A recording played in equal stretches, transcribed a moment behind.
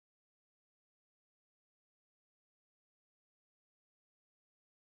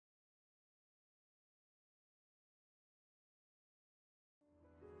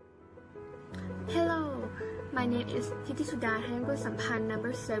My name is Thitisuda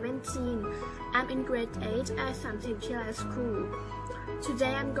number 17. I'm in grade 8 at Thitisuda School.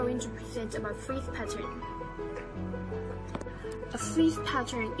 Today I'm going to present about frieze pattern. A frieze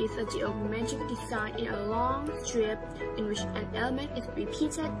pattern is a geometric design in a long strip in which an element is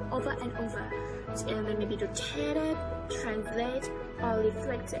repeated over and over. The element may be rotated, translated, or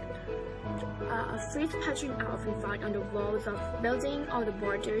reflected. A frieze pattern are often found on the walls of buildings or the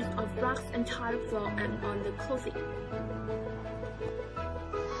borders of blocks and tile floor and on the clothing.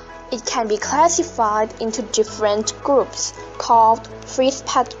 It can be classified into different groups called frieze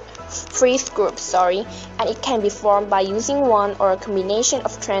groups, and it can be formed by using one or a combination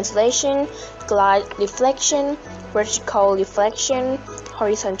of translation, glide reflection, vertical reflection,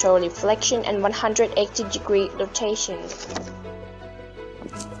 horizontal reflection, and 180-degree rotation.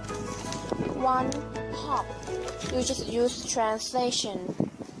 1. Hop. You just use translation.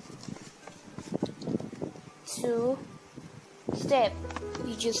 2. Step.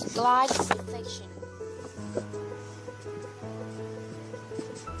 You just glide reflection.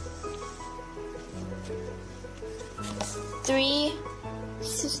 3.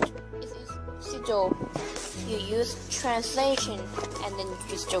 Sido. You use translation and then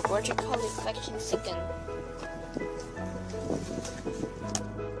use the vertical reflection second.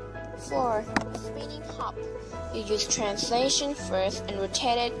 4. Spinning hop. You use translation first and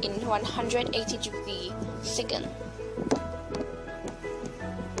rotate it in 180 degrees second.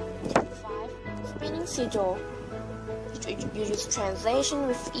 5. Spinning sido. You use translation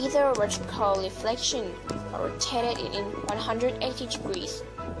with either vertical reflection or rotate it in 180 degrees.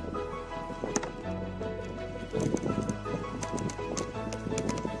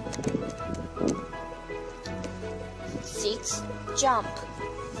 6. Jump.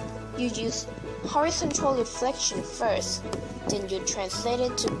 You use horizontal reflection first, then you translate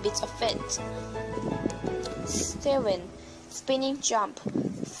it to bits of it. 7. Spinning jump.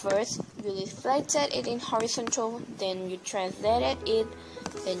 First, you reflected it in horizontal, then you translated it,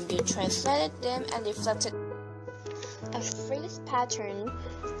 then you translated them and reflected. A frieze pattern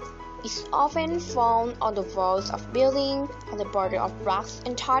is often found on the walls of buildings, on the border of rocks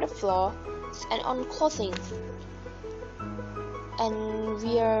and tile floor, and on clothing. And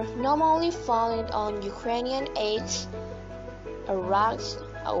we are normally found it on Ukrainian eggs, rocks,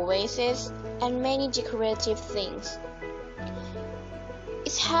 oases, and many decorative things.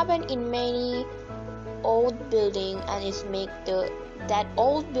 It's happened in many old buildings and it makes that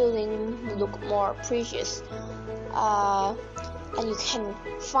old building look more precious. And you can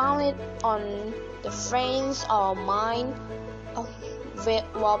find it on the frames or mine of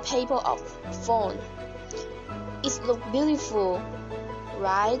wallpaper of phone. It looks beautiful,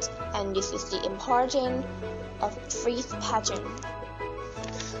 right? And this is the importance of frieze pattern.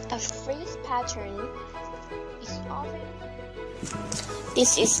 A frieze pattern is often.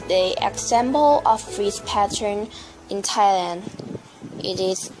 This is the example of frieze pattern in Thailand. It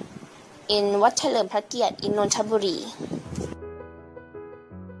is in วัดเฉลิมพระเกียรติ in Nonthaburi.